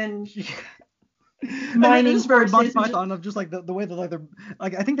music and mining it's very Monty Python of just like the way that like they're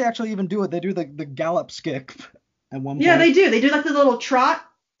like I think they actually even do it. They do the gallop skip at one point. Yeah, they do. They do like the little trot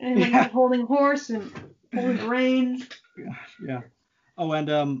and like holding horse and holding the reins. Yeah. Oh, and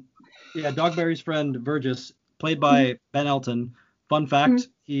Dogberry's friend Burgess, played by Ben Elton. Fun fact: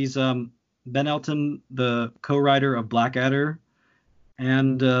 he's Ben Elton, the co-writer of Blackadder,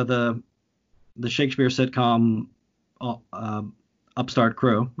 and the Shakespeare sitcom. Upstart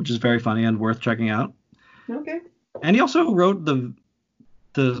Crow, which is very funny and worth checking out. Okay. And he also wrote the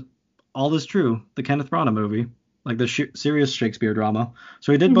all is true, the Kenneth Branagh movie, like the serious Shakespeare drama.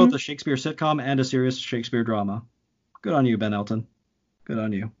 So he did both a Hmm. Shakespeare sitcom and a serious Shakespeare drama. Good on you, Ben Elton. Good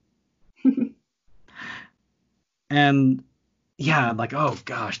on you. And yeah, like oh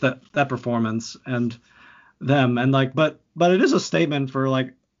gosh, that performance and them and like but it is a statement for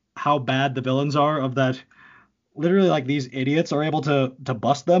like how bad the villains are of that literally like these idiots are able to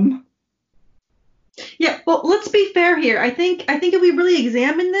bust them. Yeah, well, let's be fair here. I think if we really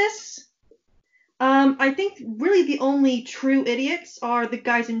examine this, I think really the only true idiots are the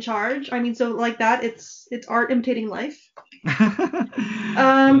guys in charge. I mean, so like that, it's art imitating life.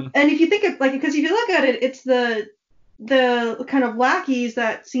 Yeah. And if you think of like, because if you look at it, it's the kind of lackeys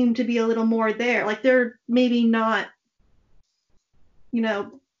that seem to be a little more there. Like they're maybe not, you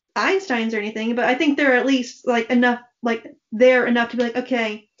know, Einsteins or anything, but I think they're at least like enough, like they're enough to be like,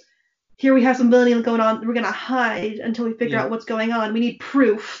 okay, here we have some villainy going on. We're gonna hide until we figure Yeah. out what's going on. We need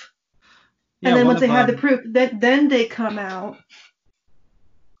proof, and Yeah, then one once they of have the proof, then they come out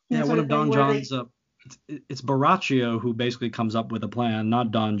and yeah, that one sort of of thing Don where they. John's it's Baraccio who basically comes up with a plan,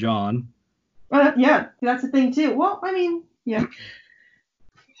 not Don John. Yeah, that's the thing too. Well, I mean, yeah.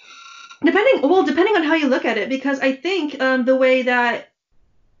 Depending on how you look at it, because I think the way that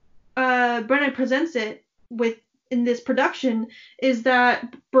Brennan presents it with in this production is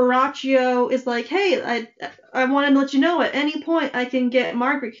that Baraccio is like, hey, I want to let you know at any point I can get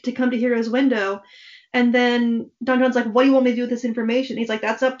Margaret to come to Hero's window, and then Don John's like, what do you want me to do with this information? He's like,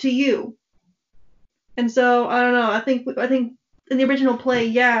 that's up to you. And so I don't know. I think in the original play,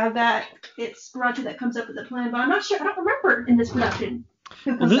 yeah, that it's Baraccio that comes up with the plan, but I'm not sure. I don't remember in this production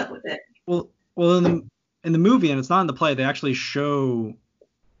who Well, comes up with it. well in the movie and it's not in the play, they actually show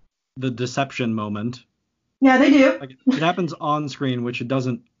the deception moment. Yeah, they do. Like it happens on screen, which it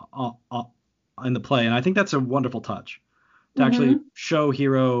doesn't in the play, and I think that's a wonderful touch to actually Mhm. show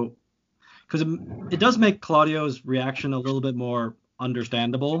Hero because it does make Claudio's reaction a little bit more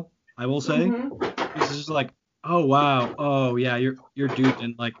understandable, I will say. Mhm. Because it's just like, oh wow, oh yeah, you're duped,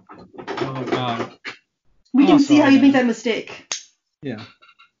 and like, oh wow, We oh can see how sorry you make man, that mistake. yeah.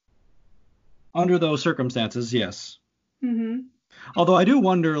 Under those circumstances, yes. Mhm. Although I do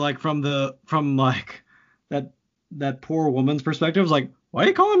wonder, like from like that that poor woman's perspective, like, why are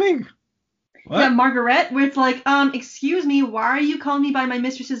you calling me? Yeah, What? Margaret, where it's like, excuse me, why are you calling me by my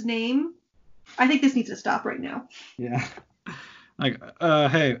mistress's name? I think this needs to stop right now. Yeah. Like,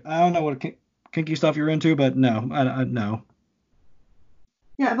 hey, I don't know what kinky stuff you're into, but no, I no.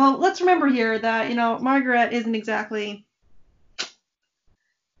 Yeah, well, let's remember here that, Margaret isn't exactly,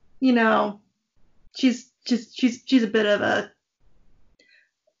 you know, she's a bit of a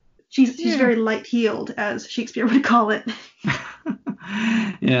she's Yeah. very light-heeled, as Shakespeare would call it.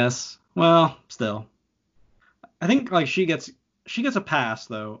 Yes. Well, still, I think like she gets a pass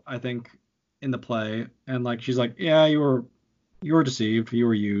though. I think in the play, and like she's like, yeah, you were deceived, you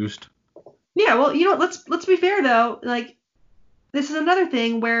were used. Yeah, well, let's be fair though. Like this is another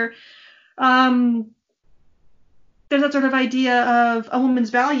thing where um there's that sort of idea of a woman's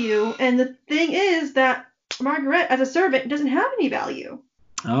value, and the thing is that Margaret, as a servant, doesn't have any value.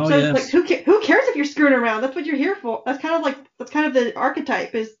 Oh So it's like, yes. who cares if you're screwing around? That's what you're here for. That's kind of the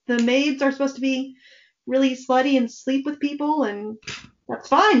archetype is the maids are supposed to be really slutty and sleep with people, and that's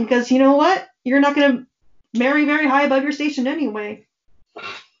fine because you know what? You're not gonna marry very high above your station anyway.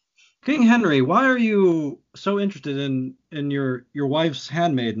 King Henry, why are you so interested in your wife's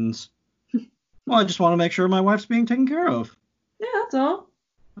handmaidens? Well, I just want to make sure my wife's being taken care of. Yeah, that's all.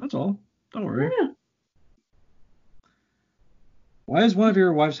 That's all. Don't worry. Yeah. Why is one of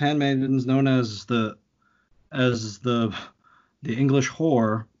your wife's handmaidens known as the English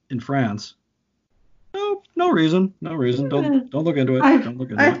whore in France? No, no reason. No reason. Don't Yeah. don't look into it. I've Don't look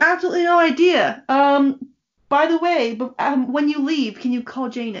into I've it. absolutely no idea. By the way, when you leave, can you call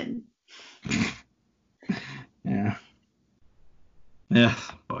Jane in? Yeah. Yeah,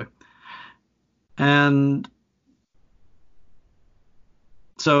 boy. And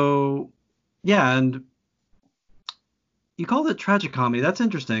so yeah, and you called it tragic comedy. That's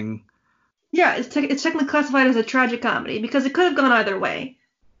interesting. Yeah, it's technically classified as a tragic comedy because it could have gone either way.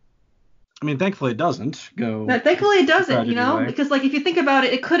 I mean, thankfully it doesn't go But thankfully it the doesn't, tragedy way. because like if you think about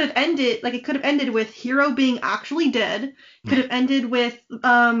it, it could have ended with Hero being actually dead. Could have ended with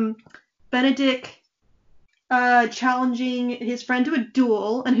Benedict challenging his friend to a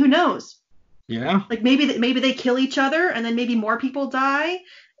duel, and who knows? Yeah. Like maybe they kill each other, and then maybe more people die,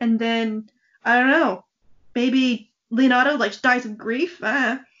 and then I don't know. Maybe Leonardo like dies of grief.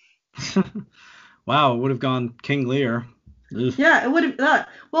 Wow, it would have gone King Lear. Ugh. Yeah, it would have.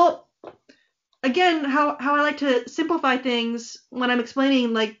 Well, again, how I like to simplify things when I'm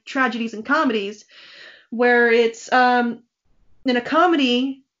explaining like tragedies and comedies, where it's in a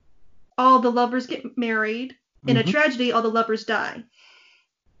comedy all the lovers get married, in a Mm-hmm. tragedy all the lovers die.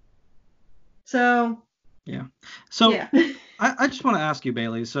 So Yeah. So yeah. I just want to ask you,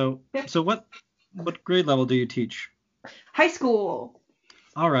 Bailey. So Yep. so what grade level do you teach? High school.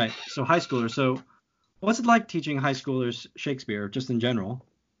 All right. So high schoolers. So what's it like teaching high schoolers Shakespeare, just in general?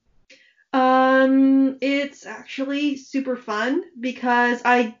 It's actually super fun because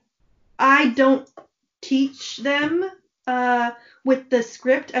I don't teach them uh with the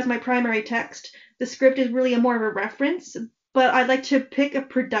script as my primary text. The script is really a more of a reference, but I'd like to pick a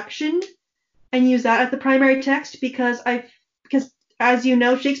production and use that as the primary text because as you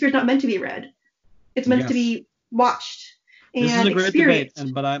know, Shakespeare's not meant to be read. It's meant to Yes. be watched This is and a great debate, experienced.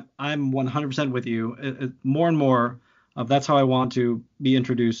 and but I'm 100% with you. More and more of that's how I want to be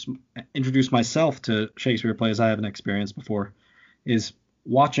introduce myself to Shakespeare plays I haven't experienced before, is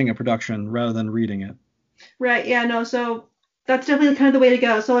watching a production rather than reading it. Right, yeah, no, so that's definitely kind of the way to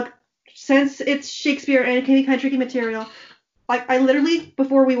go. So like since it's Shakespeare and it can be kind of tricky material, like I literally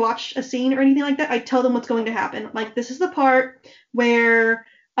before we watch a scene or anything like that, I tell them what's going to happen. Like this is the part where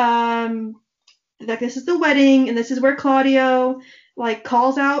like this is the wedding and this is where Claudio like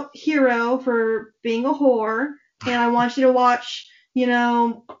calls out Hero for being a whore and I want you to watch,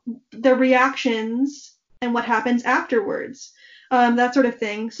 the reactions and what happens afterwards. That sort of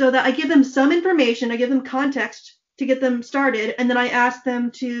thing. So that I give them some information, I give them context to get them started, and then I ask them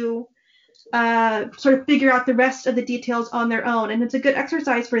to sort of figure out the rest of the details on their own. And it's a good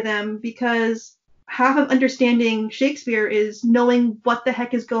exercise for them because half of understanding Shakespeare is knowing what the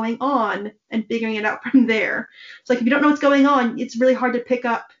heck is going on and figuring it out from there. So like if you don't know what's going on, it's really hard to pick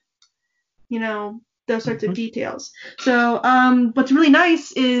up, those sorts of Mhm. details. So what's really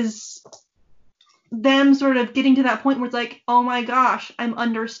nice is them sort of getting to that point where it's like, oh my gosh, I'm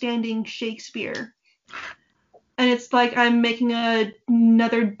understanding Shakespeare. And it's like I'm making a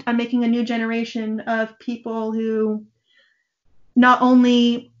new generation of people who not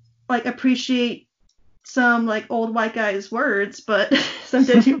only like appreciate some like old white guy's words, but some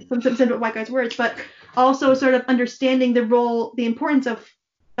white guy's words, but also sort of understanding the importance of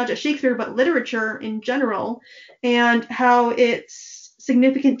not just Shakespeare but literature in general, and how it's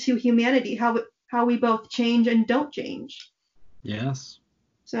significant to humanity, how we both change and don't change. Yes.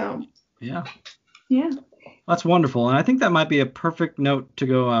 So Yeah. yeah. That's wonderful. And I think that might be a perfect note to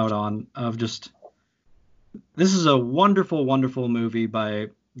go out on of just this is a wonderful, wonderful movie by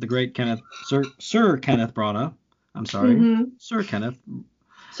the great Sir Kenneth Branagh. I'm sorry, Mm-hmm. Sir Kenneth,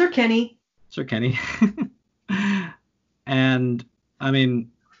 Sir Kenny. Sir Kenny. And I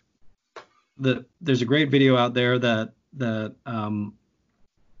mean, there's a great video out there that uh,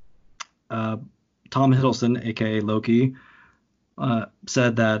 Tom Hiddleston, aka Loki,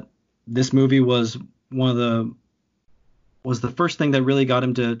 said that this movie was the first thing that really got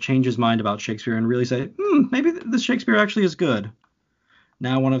him to change his mind about Shakespeare and really say, maybe this Shakespeare actually is good.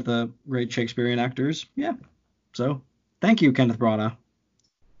 Now one of the great Shakespearean actors. Yeah. So thank you, Kenneth Branagh.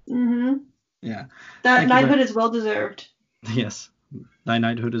 Mm-hmm. Yeah. That Thank you very knighthood is well deserved. yes. Thy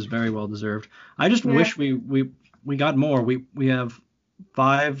knighthood is very well deserved. I just Yeah. wish we got more. We have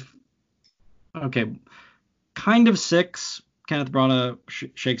five, okay, kind of six Kenneth Branagh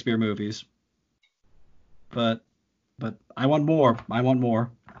Shakespeare movies, but I want more. I want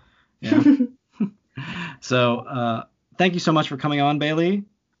more. Yeah. So thank you so much for coming on, Bailey.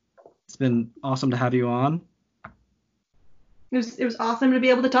 It's been awesome to have you on. It was awesome to be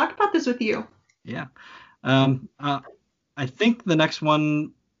able to talk about this with you. Yeah. Um, uh, I think the next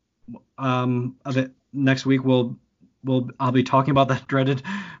one of it next week will I'll be talking about that dreaded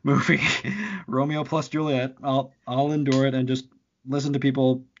movie Romeo plus Juliet. I'll endure it and just listen to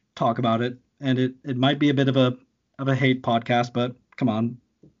people talk about it. And it might be a bit of a hate podcast, but come on,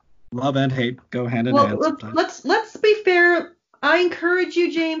 love and hate go hand in Well, hand sometimes. let's be fair. I encourage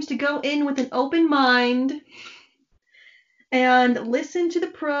you, James, to go in with an open mind and listen to the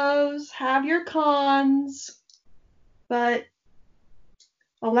pros, have your cons, but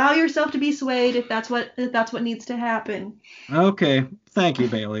allow yourself to be swayed if that's what needs to happen. Okay, thank you,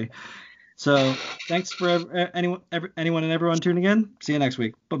 Bailey. So thanks for anyone and everyone tuning in. See you next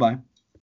week. Bye bye.